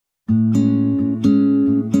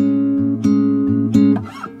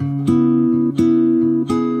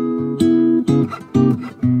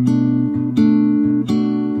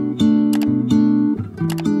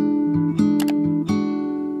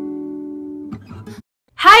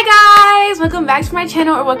Hi guys, welcome back to my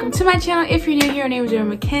channel, or welcome to my channel if you're new here. Your name is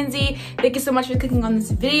Jordan McKenzie. Thank you so much for clicking on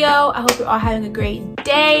this video. I hope you're all having a great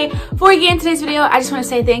day. Before we get into today's video, I just want to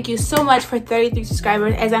say thank you so much for 33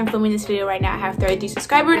 subscribers. As I'm filming this video right now, I have 33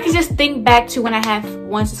 subscribers. You can just think back to when I have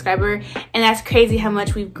 1 subscriber, and that's crazy how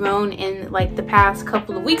much we've grown in like the past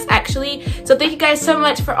couple of weeks actually. So thank you guys so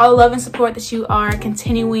much for all the love and support that you are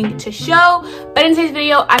continuing to show. But in today's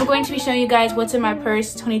video, I'm going to be showing you guys what's in my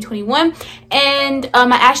purse 2021, and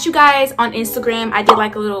I asked you guys on Instagram. I did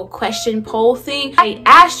like a little question poll thing. I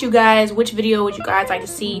asked you guys which video would you guys like to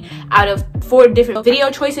see out of 4 different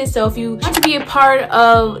video choices. So if you want to be a part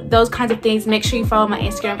of those kinds of things, make sure you follow my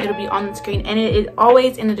Instagram. It'll be on the screen and it is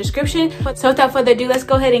always in the description. So without further ado, let's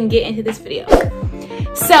go ahead and get into this video.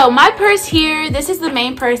 So my purse here, this is the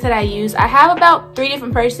main purse that I use. I have about 3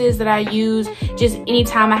 different purses that I use just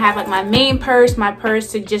anytime I have like my main purse, my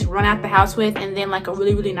purse to just run out the house with, and then like a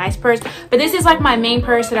really nice purse. But this is like my main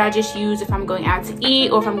purse that I just use if I'm going out to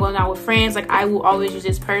eat or if I'm going out with friends. Like I will always use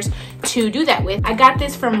this purse to do that with. I got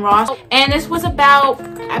this from Ross, and this was about,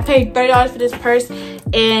 I paid $30 for this purse,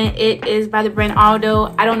 and it is by the brand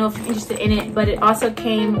Aldo. I don't know if you're interested in it, but it also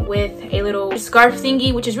came with a little scarf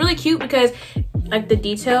thingy, which is really cute because like the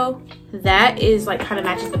detail that is like kind of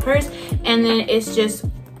matches the purse, and then it's just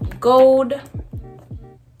gold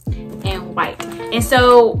and white. And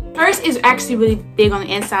so purse is actually really big on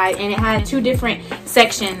the inside, and it had 2 different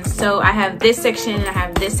sections. So I have this section and I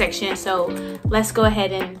have this section. So let's go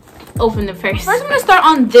ahead and open the purse. First I'm going to start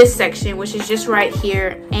on this section, which is just right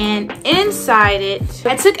here, and inside it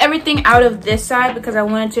I took everything out of this side because I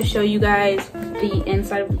wanted to show you guys the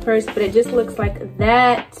inside of the purse, but it just looks like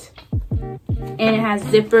that. And it has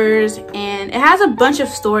zippers, and it has a bunch of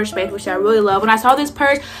storage space, which I really love. When I saw this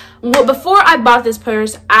purse, well, before I bought this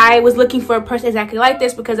purse, I was looking for a purse exactly like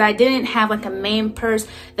this because I didn't have like a main purse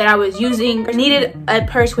that I was using. I needed a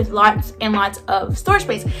purse with lots and lots of storage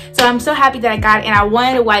space. So I'm so happy that I got it, and I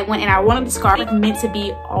wanted a white one, and I wanted the scarf like meant to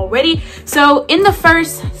be already. So in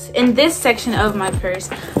this section of my purse,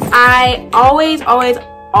 I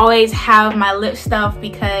always have my lip stuff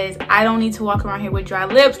because I don't need to walk around here with dry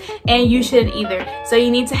lips, and you shouldn't either. So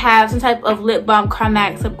you need to have some type of lip balm,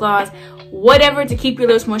 Carmex, lip gloss, whatever to keep your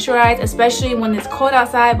lips moisturized, especially when it's cold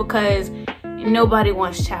outside, because nobody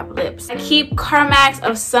wants chapped lips. I keep Carmex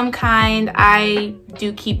of some kind. I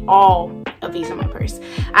do keep all of these in my purse.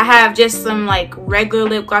 I have just some like regular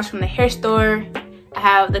lip gloss from the hair store. I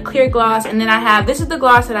have the clear gloss, and then I have, this is the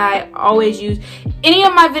gloss that I always use. Any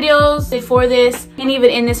of my videos before this, and even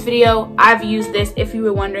in this video, I've used this. If you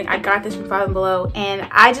were wondering, I got this from Five & Below, and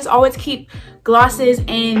I just always keep glosses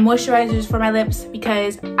and moisturizers for my lips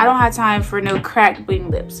because I don't have time for no cracked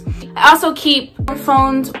bleeding lips. I also keep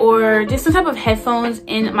earphones or just some type of headphones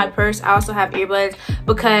in my purse. I also have earbuds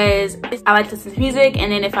because I like to listen to music,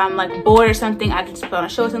 and then if I'm like bored or something, I can just put on a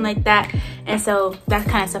show or something like that. And so that's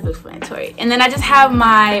kind of self-explanatory. And then I just have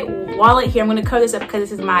my wallet here. I'm going to cover this up because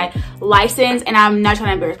this is my license, and I'm not trying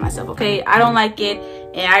to embarrass myself, okay? I don't like it,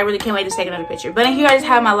 and I really can't wait to take another picture. But in here I just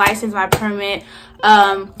have my license, my permit,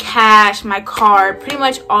 cash, my card, pretty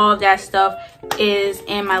much all of that stuff is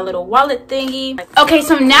in my little wallet thingy. Okay,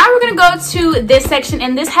 so now we're gonna go to this section,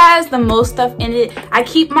 and this has the most stuff in it. I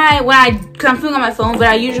keep my, cause I'm filming on my phone, but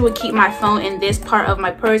I usually would keep my phone in this part of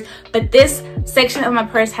my purse, but this section of my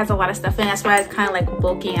purse has a lot of stuff in it. That's why it's kind of like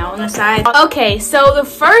bulking out on the side. Okay, so the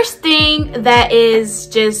first thing that is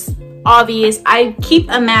just obvious, I keep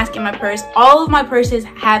a mask in my purse. All of my purses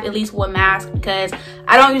have at least 1 mask because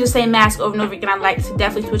I don't use the same mask over and over again. I like to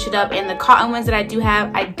definitely switch it up, and the cotton ones that I do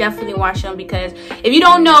have, I definitely wash them, because if you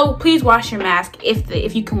don't know, please wash your mask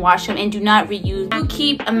if you can wash them, and do not reuse. I do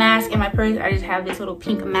keep a mask in my purse. I just have this little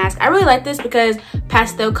pink mask. I really like this because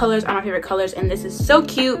pastel colors are my favorite colors, and this is so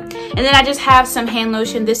cute. And then I just have some hand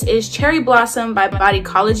lotion. This is Cherry Blossom by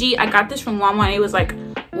Bodycology. I got this from Walmart. It was like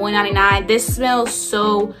 $1.99. This smells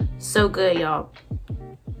so good, y'all.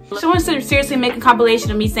 Someone should seriously make a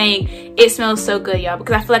compilation of me saying it smells so good, y'all,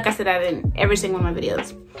 because I feel like I said that in every single one of my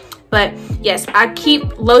videos. But yes, I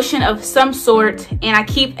keep lotion of some sort, and I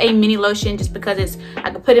keep a mini lotion just because I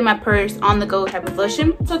can put it in my purse, on the go type of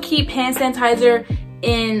lotion. Also keep hand sanitizer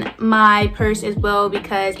in my purse as well,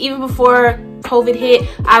 because even before COVID hit,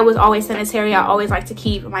 I was always sanitary. I always like to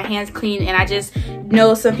keep my hands clean, and I just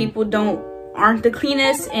know some people aren't the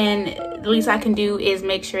cleanest, and the least I can do is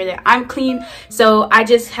make sure that I'm clean. So I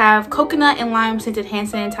just have coconut and lime scented hand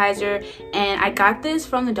sanitizer, and I got this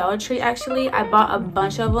from the Dollar Tree actually. I bought a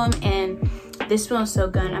bunch of them, and this smells so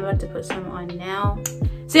good. I'm about to put some on now.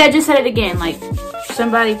 See, I just said it again, like,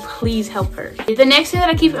 somebody please help her. The next thing that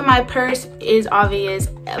I keep in my purse is obvious,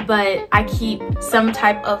 but I keep some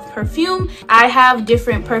type of perfume. I have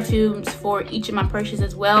different perfumes for each of my purses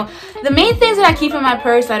as well. The main things that I keep in my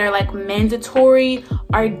purse that are like mandatory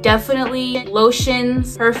are definitely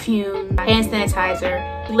lotions, perfume, hand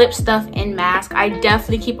sanitizer, lip stuff, and mask. I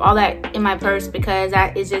definitely keep all that in my purse because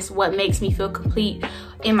that is just what makes me feel complete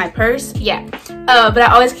in my purse. Yeah, but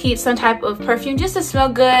I always keep some type of perfume just to smell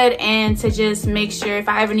good and to just make sure if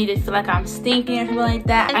I ever need to feel like I'm stinking or something like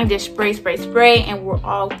that, I just spray and we're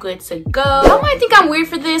all good to go. You might think I'm weird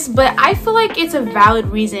for this, but I feel like it's a valid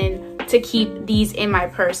reason to keep these in my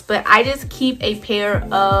purse. But I just keep a pair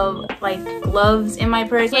of like gloves in my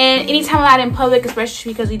purse, and anytime I'm out in public,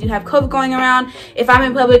 especially because we do have COVID going around, if I'm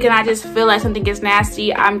in public and I just feel like something gets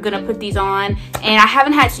nasty, I'm gonna put these on. And I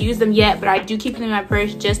haven't had to use them yet, but I do keep them in my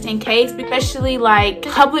purse just in case, especially like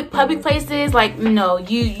public places. Like, no,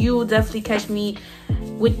 you will definitely catch me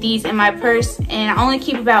with these in my purse, and I only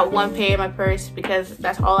keep about one pair in my purse because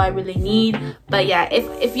that's all I really need. But yeah,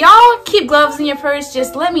 if y'all keep gloves in your purse,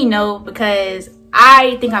 just let me know because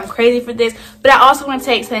I think I'm crazy for this. But I also want to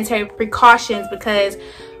take sanitary precautions because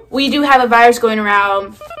we do have a virus going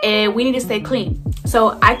around and we need to stay clean.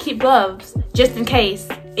 So I keep gloves just in case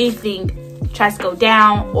anything tries to go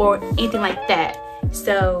down or anything like that.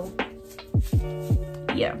 So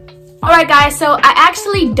yeah. Alright guys, so I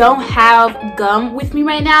actually don't have gum with me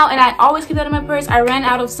right now, and I always keep that in my purse. I ran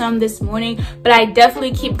out of some this morning, but I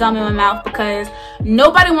definitely keep gum in my mouth because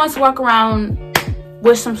nobody wants to walk around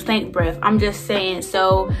with some stank breath. I'm just saying.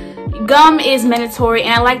 So gum is mandatory,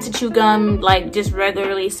 and I like to chew gum like just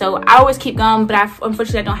regularly, so I always keep gum, but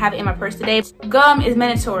unfortunately I don't have it in my purse today. Gum is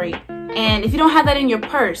mandatory, and if you don't have that in your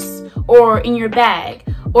purse or in your bag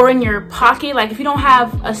or in your pocket, like if you don't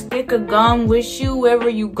have a stick of gum with you wherever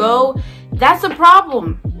you go, that's a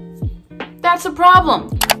problem. That's a problem.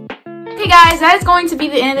 Okay guys, that is going to be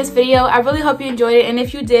the end of this video. I really hope you enjoyed it, and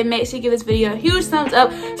if you did, make sure you give this video a huge thumbs up.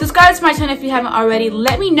 Subscribe to my channel if you haven't already.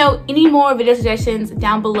 Let me know any more video suggestions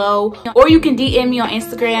down below, or you can DM me on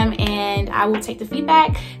Instagram and I will take the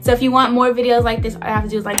feedback. So if you want more videos like this, all I have to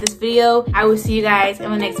do is like this video. I will see you guys in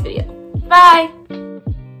my next video. Bye.